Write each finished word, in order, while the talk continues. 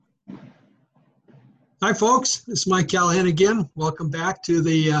Hi, folks. This is Mike Callahan again. Welcome back to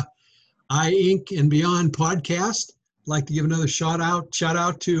the Inc. and Beyond podcast. I'd like to give another shout out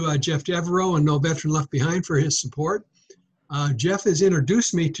to Jeff Devereaux and No Veteran Left Behind for his support. Jeff has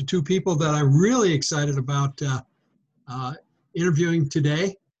introduced me to two people that I'm really excited about interviewing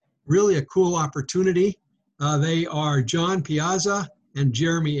today. Really a cool opportunity. They are John Piazza and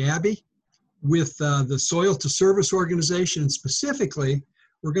Jeremy Abbey with the Soil to Service organization. And specifically,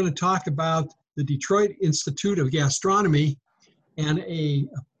 we're going to talk about the Detroit Institute of Gastronomy and a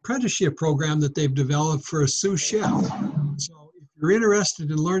apprenticeship program that they've developed for a sous chef. So if you're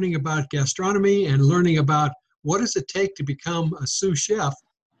interested in learning about gastronomy and learning about what does it take to become a sous chef,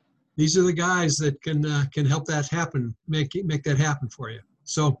 these are the guys that can help that happen, make that happen for you.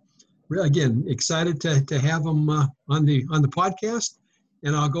 So again, excited to have them on the podcast,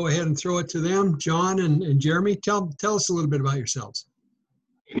 and I'll go ahead and throw it to them. John and Jeremy, tell us a little bit about yourselves.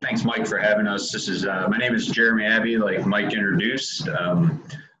 Thanks, Mike, for having us. This is my name is Jeremy Abbey, like Mike introduced.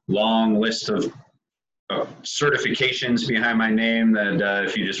 Long list of certifications behind my name that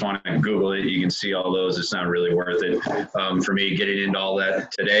if you just want to Google it, you can see all those. It's not really worth it for me getting into all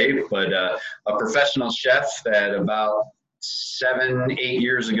that today. But a professional chef that about 7-8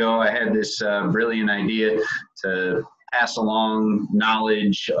 years ago, I had this brilliant idea to pass along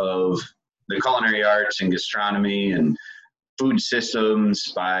knowledge of the culinary arts and gastronomy and food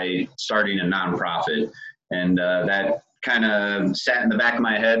systems by starting a nonprofit. And that kind of sat in the back of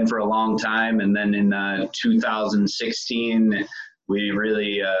my head for a long time. And then in 2016, we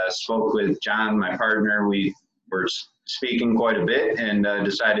really spoke with John, my partner. We were speaking quite a bit and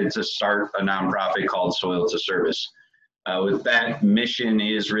decided to start a nonprofit called Soil to Service. With that mission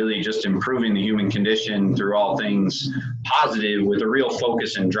is really just improving the human condition through all things positive with a real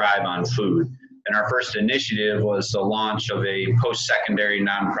focus and drive on food. And our first initiative was the launch of a post-secondary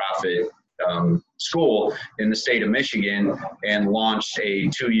nonprofit school in the state of Michigan and launched a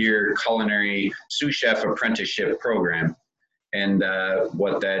 2-year culinary sous chef apprenticeship program. And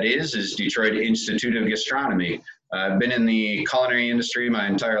what that is Detroit Institute of Gastronomy. I've been in the culinary industry my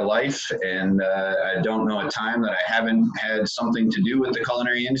entire life, and I don't know a time that I haven't had something to do with the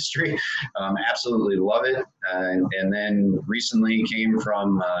culinary industry. Absolutely love it. And then recently came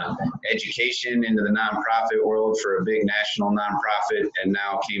from education into the nonprofit world for a big national nonprofit, and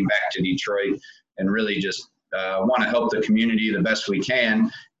now came back to Detroit and really just want to help the community the best we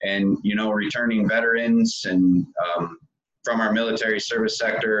can. And, you know, returning veterans and from our military service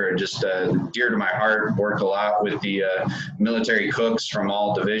sector are just dear to my heart. Worked a lot with the military cooks from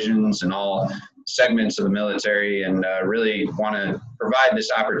all divisions and all segments of the military, and really want to provide this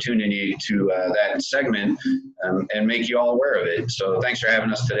opportunity to that segment and make you all aware of it. So thanks for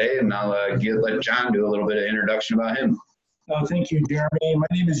having us today, and I'll let John do a little bit of introduction about him. Thank you, Jeremy. My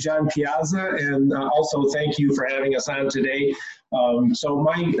name is John Piazza, and also thank you for having us on today. So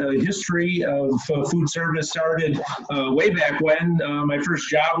my history of food service started way back when. My first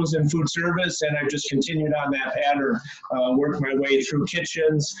job was in food service, and I've just continued on that pattern, worked my way through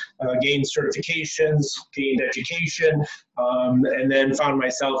kitchens, gained certifications, gained education, and then found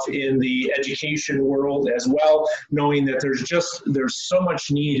myself in the education world as well, knowing that there's so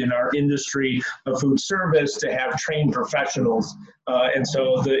much need in our industry of food service to have trained professionals. And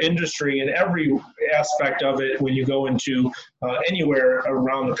so the industry in every aspect of it, when you go into anywhere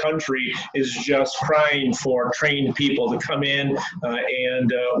around the country, is just crying for trained people to come in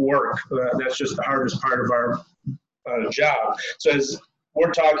and work. That's just the hardest part of our job. So as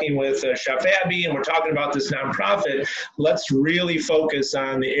we're talking with Chef Abbey and we're talking about this nonprofit, let's really focus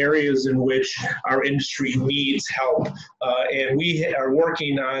on the areas in which our industry needs help. And we are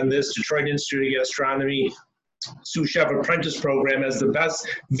working on this Detroit Institute of Gastronomy sous chef apprentice program as the best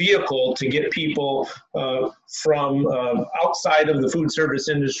vehicle to get people from outside of the food service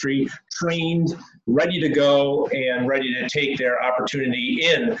industry trained, ready to go, and ready to take their opportunity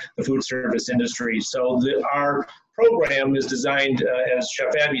in the food service industry. So our program is designed, as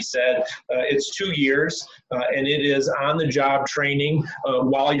Chef Abbey said, it's 2 years, and it is on-the-job training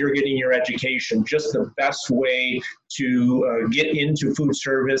while you're getting your education. Just the best way to get into food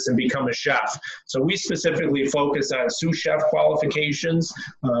service and become a chef. So we specifically focus on sous chef qualifications,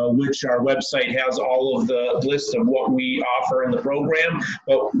 which our website has all of the list of what we offer in the program.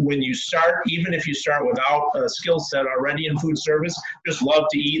 But when you start, even if you start without a skill set already in food service, just love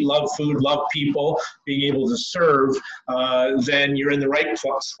to eat, love food, love people, being able to serve, then you're in the right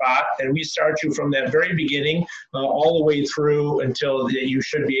spot. And we start you from that very beginning all the way through until you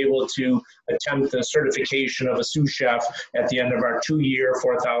should be able to attempt the certification of a sous chef at the end of our 2-year,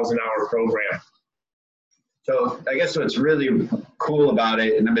 4,000-hour program. So I guess what's really cool about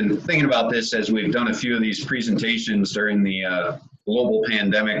it, and I've been thinking about this as we've done a few of these presentations during the global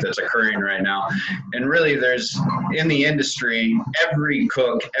pandemic that's occurring right now. And really there's, in the industry, every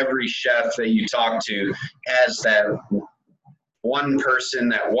cook, every chef that you talk to has that one person,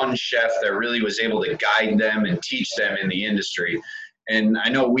 that one chef that really was able to guide them and teach them in the industry. And I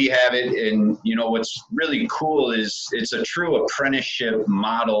know we have it, and you know what's really cool is it's a true apprenticeship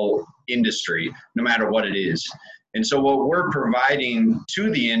model industry, no matter what it is. And so what we're providing to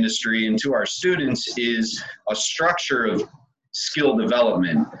the industry and to our students is a structure of skill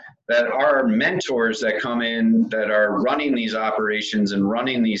development that our mentors that come in that are running these operations and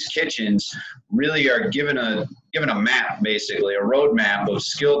running these kitchens really are given a map, basically a roadmap of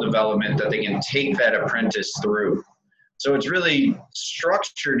skill development that they can take that apprentice through. So it's really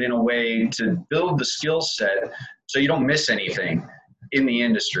structured in a way to build the skill set so you don't miss anything in the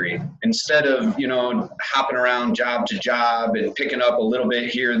industry. Instead of, you know, hopping around job to job and picking up a little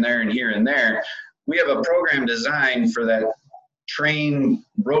bit here and there and here and there, we have a program designed for that trained,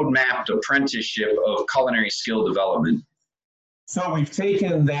 roadmapped apprenticeship of culinary skill development. So we've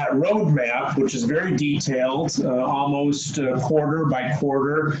taken that roadmap, which is very detailed, almost quarter by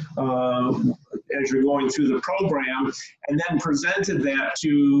quarter, as you're going through the program, and then presented that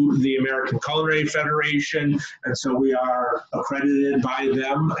to the American Culinary Federation. And so we are accredited by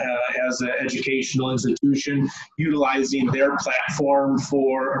them as an educational institution, utilizing their platform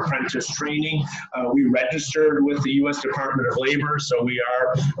for apprentice training. We registered with the U.S. Department of Labor, so we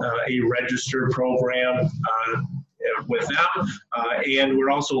are a registered program with them, and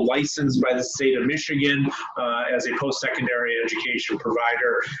we're also licensed by the state of Michigan as a post-secondary education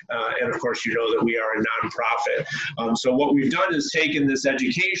provider, and of course you know that we are a nonprofit. So what we've done is taken this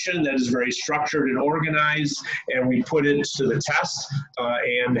education that is very structured and organized, and we put it to the test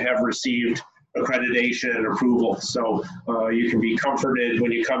and have received accreditation and approval. So you can be comforted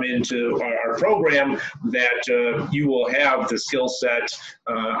when you come into our program that you will have the skill set,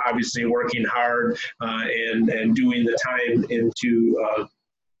 obviously working hard and doing the time into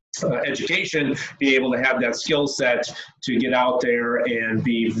education, be able to have that skill set to get out there and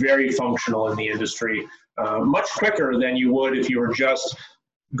be very functional in the industry much quicker than you would if you were just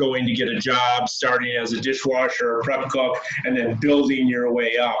going to get a job, starting as a dishwasher or prep cook, and then building your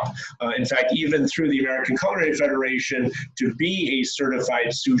way up. In fact, even through the American Culinary Federation, to be a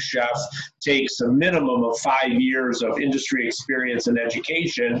certified sous chef takes a minimum of 5 years of industry experience and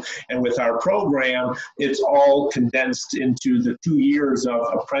education. And with our program, it's all condensed into the 2 years of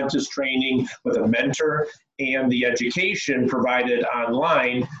apprentice training with a mentor and the education provided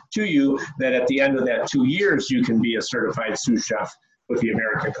online to you, that at the end of that 2 years, you can be a certified sous chef with the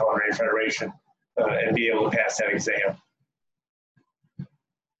American Culinary Federation and be able to pass that exam.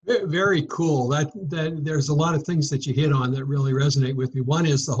 Very cool. That there's a lot of things that you hit on that really resonate with me. One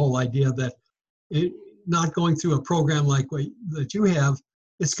is the whole idea that not going through a program like that you have,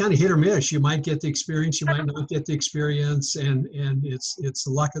 it's kind of hit or miss. You might get the experience, you might not get the experience, and it's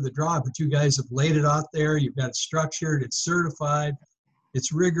the luck of the draw. But you guys have laid it out there. You've got it structured. It's certified.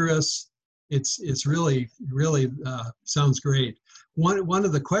 It's rigorous. It's really sounds great. One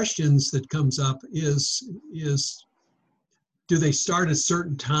of the questions that comes up is do they start at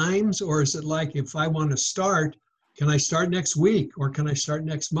certain times, or is it like, if I want to start, can I start next week or can I start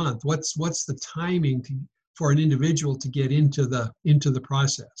next month? What's the timing for an individual to get into the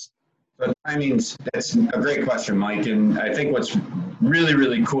process? So timing's, that's a great question, Mike. And I think what's really,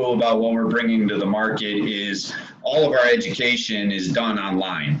 really cool about what we're bringing to the market is all of our education is done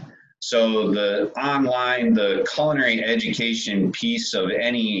online. So the culinary education piece of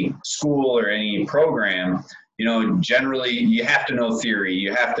any school or any program, you know, generally you have to know theory,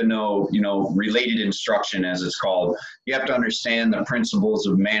 you have to know, you know, related instruction as it's called. You have to understand the principles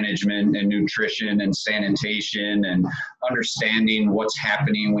of management and nutrition and sanitation and understanding what's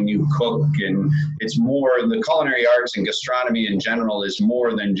happening when you cook. And it's more, the culinary arts and gastronomy in general is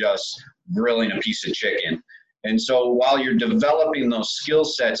more than just grilling a piece of chicken. And so while you're developing those skill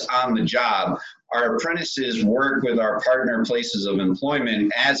sets on the job, our apprentices work with our partner places of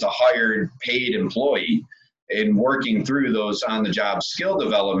employment as a hired paid employee in working through those on-the-job skill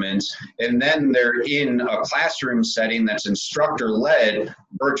developments. And then they're in a classroom setting that's instructor-led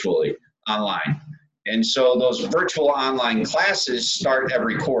virtually online. And so those virtual online classes start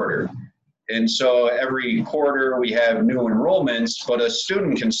every quarter. And so every quarter we have new enrollments, but a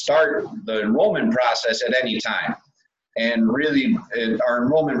student can start the enrollment process at any time. And really, our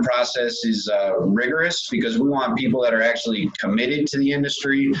enrollment process is rigorous because we want people that are actually committed to the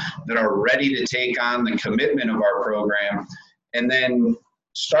industry, that are ready to take on the commitment of our program. And then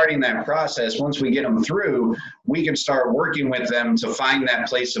starting that process, once we get them through, we can start working with them to find that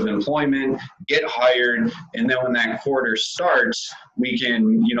place of employment, get hired, and then when that quarter starts, we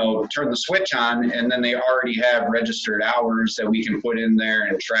can, you know, turn the switch on, and then they already have registered hours that we can put in there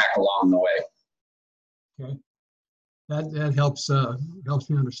and track along the way. Okay, that helps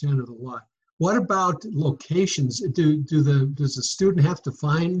me understand it a lot. What about locations? Does the student have to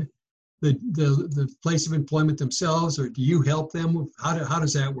find the place of employment themselves, or do you help them? How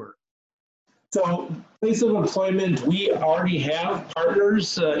does that work? So, place of employment, we already have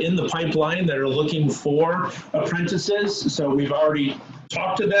partners in the pipeline that are looking for apprentices. So we've already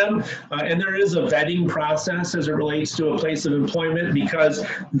talked to them, and there is a vetting process as it relates to a place of employment, because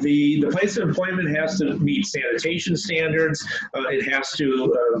the place of employment has to meet sanitation standards. It has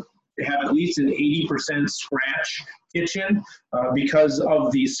to have at least an 80% scratch kitchen because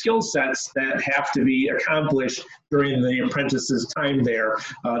of the skill sets that have to be accomplished during the apprentice's time there.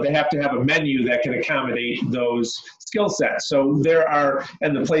 They have to have a menu that can accommodate those skill sets. So there are,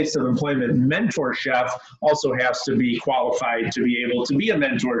 and the place of employment mentor chef also has to be qualified to be able to be a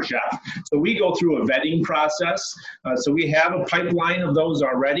mentor chef. So we go through a vetting process. So we have a pipeline of those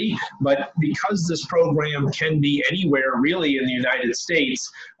already, but because this program can be anywhere really in the United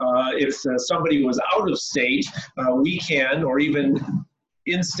States, if somebody was out of state, we can, or even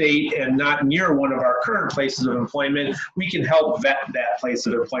in-state and not near one of our current places of employment, we can help vet that place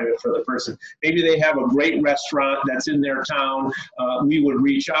of employment for the person. Maybe they have a great restaurant that's in their town. We would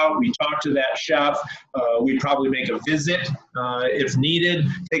reach out, we talk to that chef, we'd probably make a visit if needed,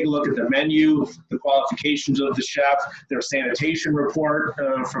 take a look at the menu, the qualifications of the chef, their sanitation report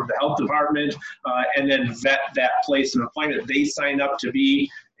from the health department, and then vet that place of employment. They sign up to be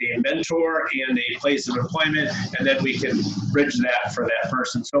a mentor and a place of employment, and then we can bridge that for that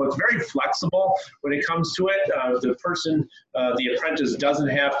person. So it's very flexible when it comes to it. The person, the apprentice doesn't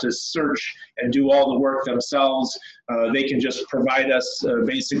have to search and do all the work themselves. They can just provide us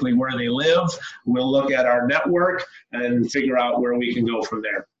basically where they live. We'll look at our network and figure out where we can go from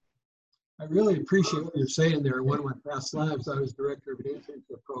there. I really appreciate what you're saying there. In one of my past lives, I was director of an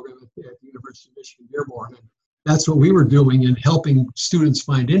internship program at the University of Michigan Dearborn, and that's what we were doing in helping students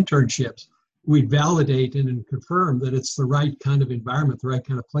find internships. We'd validate and confirm that it's the right kind of environment, the right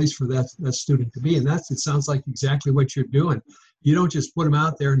kind of place for that student to be. And it sounds like exactly what you're doing. You don't just put them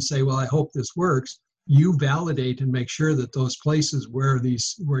out there and say, well, I hope this works. You validate and make sure that those places where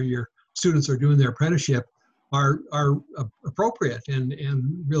your students are doing their apprenticeship are appropriate and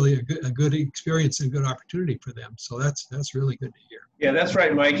really a good experience and good opportunity for them. So that's really good to hear. Yeah, that's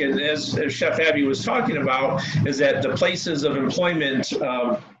right, Mike. And as Chef Abby was talking about, is that the places of employment,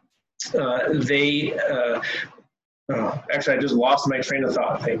 actually, I just lost my train of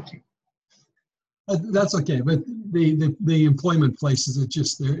thought. Thank you. That's okay, but the employment places,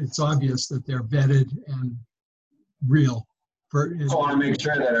 it's obvious that they're vetted and real. I want to make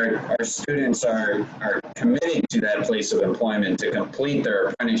sure that our students are committing to that place of employment to complete their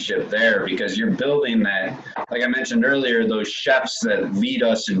apprenticeship there, because you're building that, like I mentioned earlier, those chefs that lead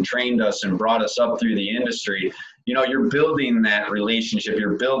us and trained us and brought us up through the industry. You know, you're building that relationship,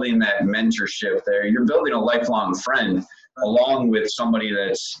 you're building that mentorship there, you're building a lifelong friend along with somebody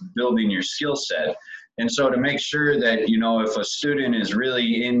that's building your skill set. And so to make sure that, you know, if a student is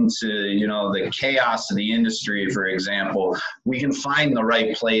really into, you know, the chaos of the industry, for example, we can find the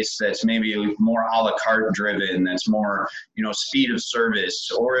right place that's maybe more a la carte driven, that's more, you know, speed of service.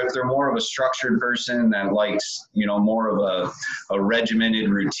 Or if they're more of a structured person that likes, you know, more of a regimented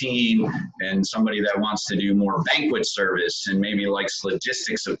routine, and somebody that wants to do more banquet service and maybe likes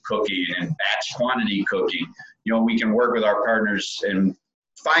logistics of cooking and batch quantity cooking, you know, we can work with our partners and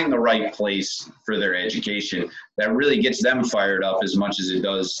find the right place for their education that really gets them fired up as much as it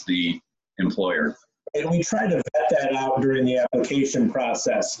does the employer. And we try to vet that out during the application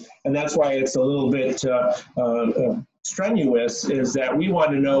process. And that's why it's a little bit strenuous, is that we want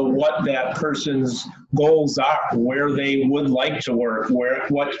to know what that person's goals are, where they would like to work, where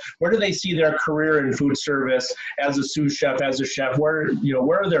do they see their career in food service as a sous chef, as a chef, where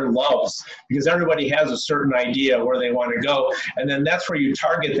are their loves? Because everybody has a certain idea where they want to go. And then that's where you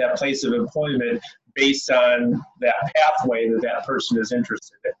target that place of employment based on that pathway that person is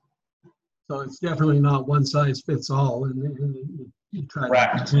interested in. So it's definitely not one size fits all, and you try to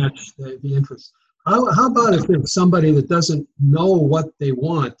match the interests. How about if it's somebody that doesn't know what they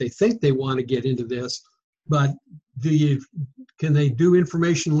want? They think they want to get into this, but can they do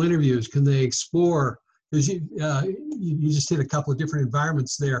informational interviews? Can they explore? Because you just hit a couple of different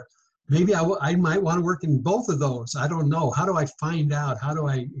environments there. Maybe I might want to work in both of those. I don't know. How do I find out? How do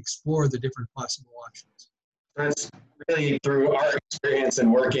I explore the different possible options? That's really through our experience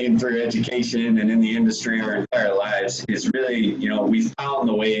and working through education and in the industry our entire lives. Is really, we found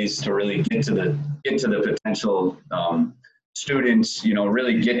the ways to really get to the potential students.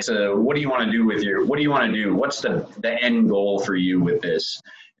 Really get to what do you want to do with what do you want to do? What's the end goal for you with this,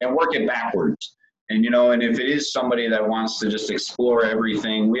 and work it backwards. And and if it is somebody that wants to just explore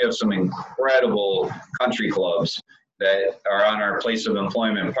everything, we have some incredible country clubs that are on our place of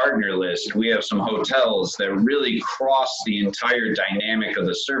employment partner list. We have some hotels that really cross the entire dynamic of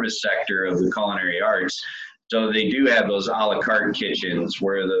the service sector of the culinary arts. So they do have those a la carte kitchens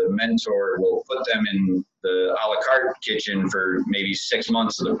where the mentor will put them in the a la carte kitchen for maybe 6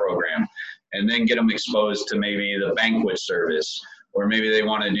 months of the program, and then get them exposed to maybe the banquet service, or maybe they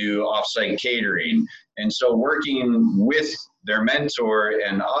want to do offsite catering. And so working with their mentor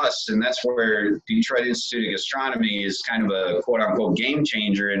and us, and that's where Detroit Institute of Gastronomy is kind of a quote unquote game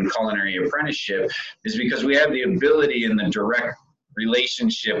changer in culinary apprenticeship, is because we have the ability in the direct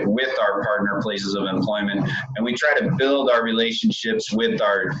relationship with our partner places of employment, and we try to build our relationships with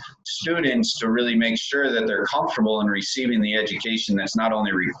our students to really make sure that they're comfortable in receiving the education that's not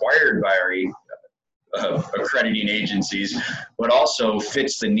only required by our accrediting agencies, but also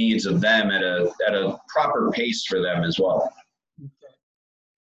fits the needs of them at a proper pace for them as well.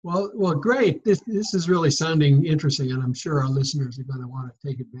 Well, great. This is really sounding interesting, and I'm sure our listeners are going to want to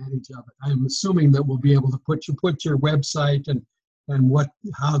take advantage of it. I'm assuming that we'll be able to put your website and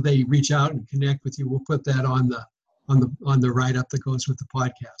how they reach out and connect with you. We'll put that on the write-up that goes with the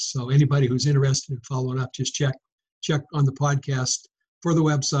podcast. So anybody who's interested in following up, just check on the podcast for the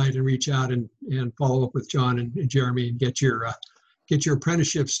website and reach out and follow up with John and Jeremy and get your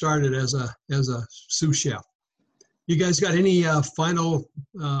apprenticeship started as a sous chef. You guys got any final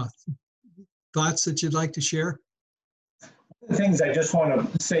thoughts that you'd like to share? The things I just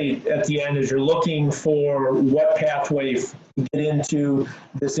want to say at the end is you're looking for what pathway to get into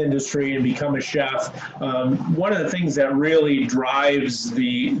this industry and become a chef. One of the things that really drives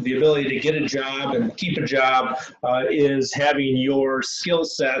the ability to get a job and keep a job is having your skill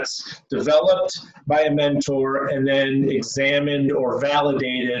sets developed by a mentor and then examined or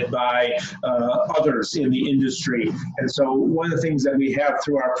validated by others in the industry. And so one of the things that we have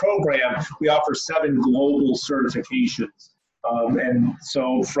through our program, we offer 7 global certifications. And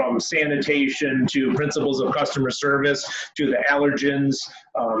so from sanitation to principles of customer service to the allergens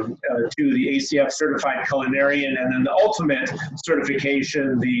to the ACF certified culinarian, and then the ultimate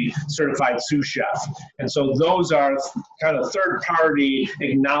certification, the certified sous chef. And so those are kind of third-party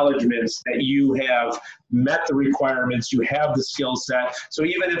acknowledgments that you have met the requirements, you have the skill set. So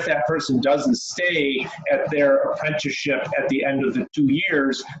even if that person doesn't stay at their apprenticeship at the end of the 2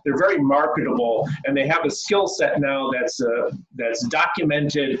 years, they're very marketable, and they have a skill set now that's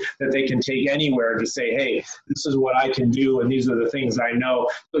documented that they can take anywhere to say, hey, this is what I can do, and these are the things I know.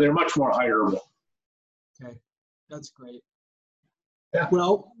 So they're much more hireable. Okay, that's great. Yeah.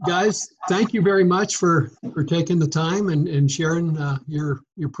 Well, guys, thank you very much for taking the time and sharing your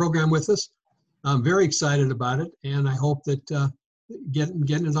program with us. I'm very excited about it, and I hope that getting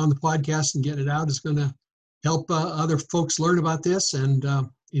it on the podcast and getting it out is going to help other folks learn about this and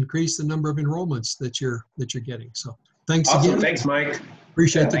increase the number of enrollments that you're getting. So thanks Awesome. again. Thanks, Mike.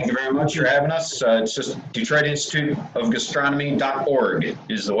 Appreciate it. Thank you very much for having us. It's just DetroitInstituteofGastronomy.org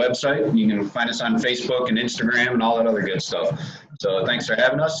is the website. You can find us on Facebook and Instagram and all that other good stuff. So thanks for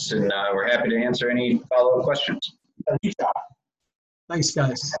having us, and we're happy to answer any follow-up questions. Thanks,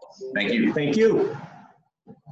 guys. Thank you. Thank you.